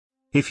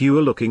If you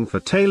are looking for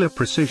Taylor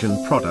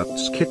Precision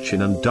Products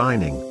kitchen and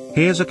dining,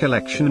 here's a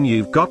collection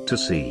you've got to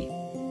see.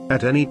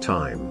 At any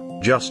time,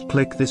 just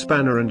click this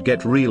banner and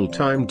get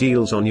real-time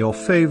deals on your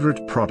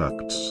favorite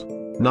products.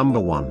 Number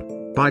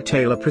 1. By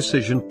Taylor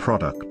Precision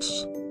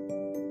Products.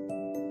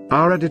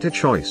 Our editor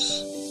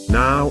choice.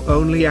 Now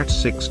only at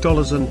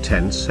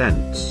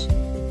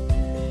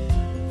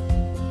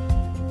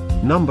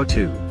 $6.10. Number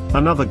 2.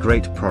 Another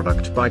great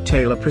product by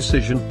Taylor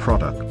Precision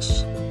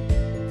Products.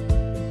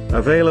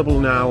 Available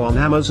now on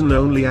Amazon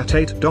only at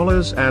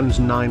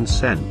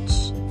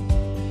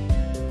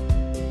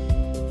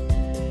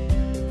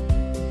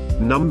 $8.09.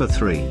 Number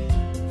 3.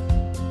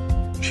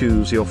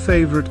 Choose your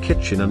favorite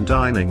kitchen and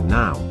dining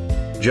now.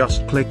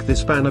 Just click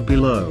this banner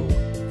below.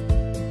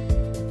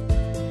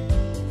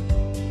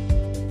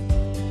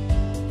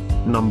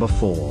 Number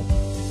 4.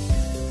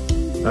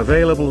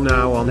 Available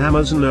now on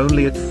Amazon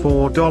only at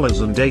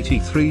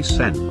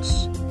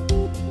 $4.83.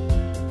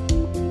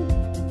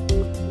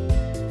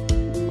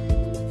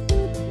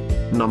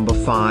 Number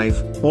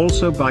 5,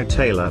 also by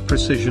Taylor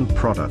Precision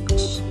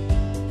Products.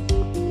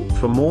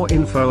 For more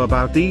info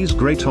about these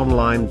great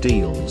online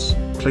deals,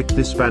 click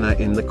this banner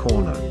in the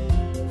corner.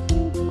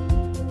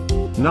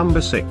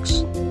 Number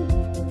 6.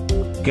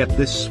 Get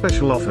this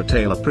special offer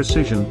Taylor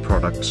Precision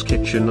Products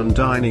kitchen and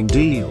dining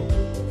deal.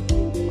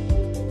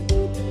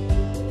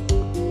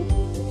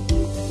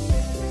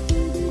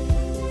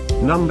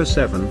 Number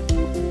 7.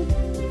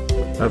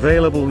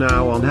 Available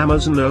now on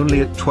Amazon only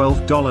at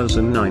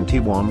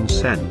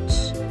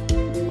 $12.91.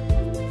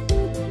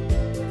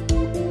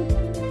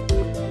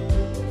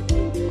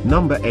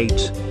 Number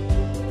 8.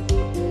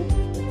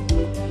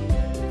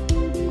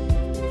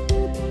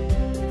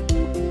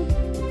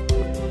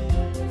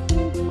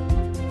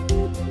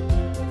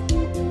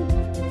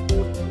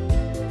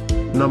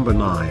 Number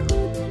 9.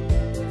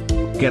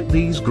 Get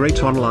these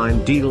great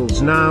online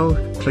deals now,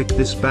 click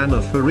this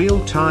banner for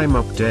real-time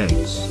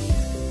updates.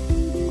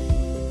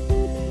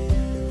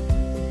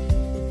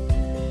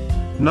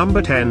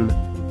 Number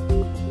 10.